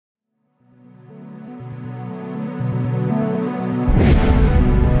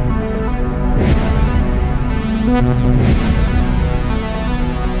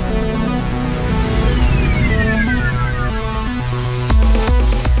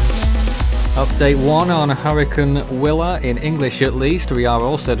Update 1 on Hurricane Willa, in English at least. We are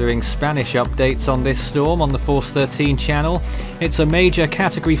also doing Spanish updates on this storm on the Force 13 channel. It's a major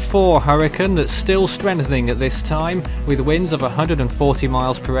Category 4 hurricane that's still strengthening at this time, with winds of 140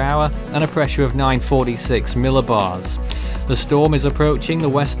 miles per hour and a pressure of 946 millibars. The storm is approaching the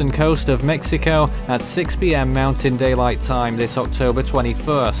western coast of Mexico at 6 p.m. Mountain Daylight Time this October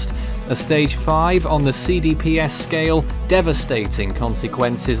 21st. A stage 5 on the CDPS scale, devastating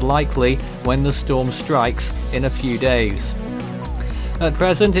consequences likely when the storm strikes in a few days. At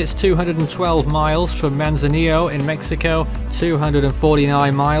present, it's 212 miles from Manzanillo in Mexico,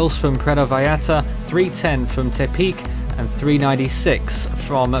 249 miles from Puerto Vallarta, 310 from Tepic, and 396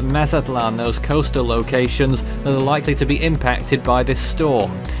 from Mazatlan, those coastal locations that are likely to be impacted by this storm.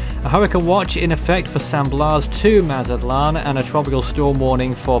 A hurricane watch in effect for San Blas to Mazatlan, and a tropical storm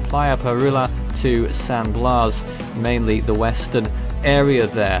warning for Playa Perula to San Blas, mainly the western area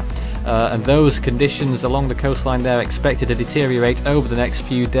there. And those conditions along the coastline there are expected to deteriorate over the next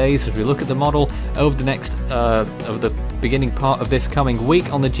few days. As we look at the model over the next over the beginning part of this coming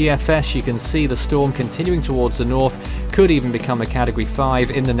week on the GFS, you can see the storm continuing towards the north, could even become a Category 5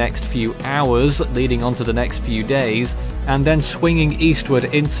 in the next few hours, leading on to the next few days, and then swinging eastward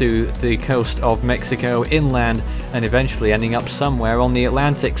into the coast of Mexico inland, and eventually ending up somewhere on the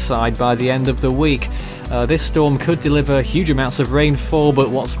Atlantic side by the end of the week. This storm could deliver huge amounts of rainfall,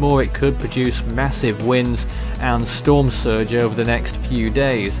 but what's more, it could produce massive winds and storm surge over the next few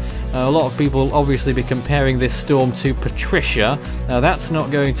days. A lot of people obviously be comparing this storm to Patricia. That's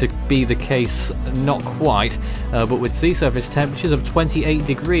not going to be the case, not quite, but with sea surface temperatures of 28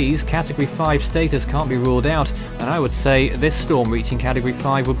 degrees, Category 5 status can't be ruled out, and I would say this storm reaching Category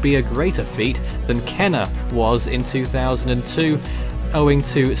 5 would be a greater feat than Kenna was in 2002, owing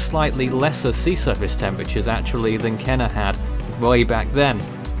to slightly lesser sea surface temperatures actually than Kenna had way back then.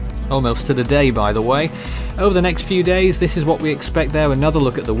 Almost to the day, by the way. Over the next few days, this is what we expect there. Another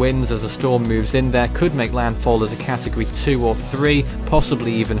look at the winds as the storm moves in there. Could make landfall as a Category 2 or 3,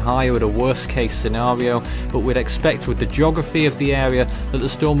 possibly even higher at a worst case scenario, but we'd expect with the geography of the area that the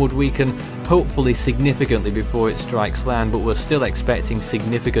storm would weaken hopefully significantly before it strikes land, but we're still expecting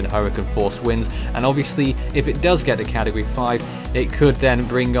significant hurricane force winds, and obviously if it does get a Category 5, it could then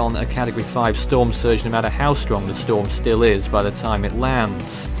bring on a Category 5 storm surge no matter how strong the storm still is by the time it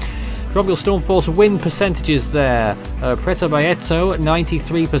lands. Tropical storm force wind percentages there. Puerto Vallarta,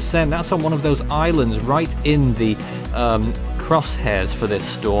 93%. That's on one of those islands right in the crosshairs for this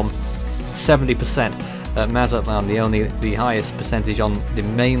storm. 70%. Mazatlan, the highest percentage on the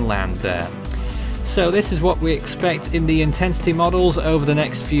mainland there. So this is what we expect in the intensity models over the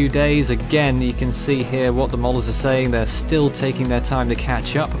next few days. Again, you can see here what the models are saying. They're still taking their time to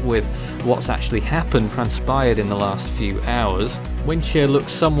catch up with what's actually happened, transpired in the last few hours. Wind shear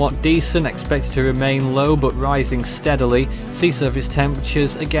looks somewhat decent, expected to remain low but rising steadily. Sea surface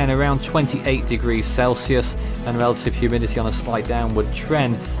temperatures again around 28 degrees Celsius, and relative humidity on a slight downward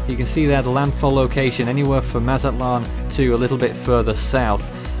trend. You can see there the landfall location anywhere from Mazatlan to a little bit further south.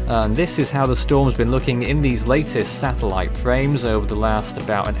 And this is how the storm's been looking in these latest satellite frames over the last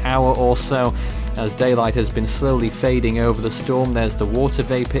about an hour or so. As daylight has been slowly fading over the storm, there's the water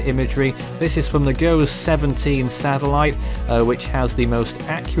vapor imagery. This is from the GOES 17 satellite, which has the most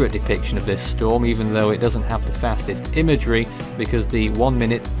accurate depiction of this storm, even though it doesn't have the fastest imagery, because the 1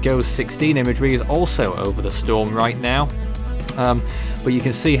 minute GOES 16 imagery is also over the storm right now. But you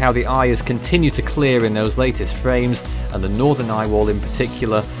can see how the eye has continued to clear in those latest frames, and the northern eye wall in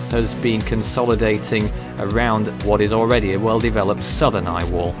particular has been consolidating around what is already a well-developed southern eye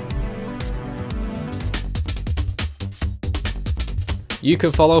wall. You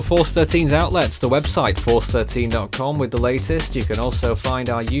can follow Force 13's outlets, the website force13.com with the latest. You can also find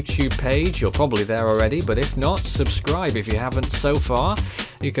our YouTube page. You're probably there already, but if not, subscribe if you haven't so far.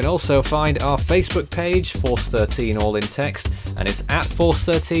 You can also find our Facebook page, Force 13 all in text, and it's at Force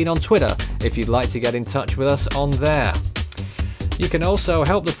 13 on Twitter if you'd like to get in touch with us on there. You can also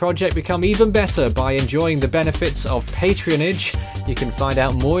help the project become even better by enjoying the benefits of patronage. You can find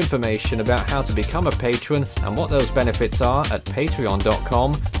out more information about how to become a patron and what those benefits are at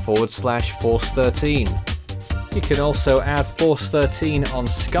patreon.com/Force13. You can also add Force 13 on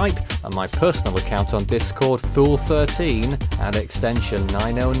Skype and my personal account on Discord, Fool13, at extension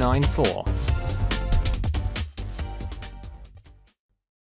 9094.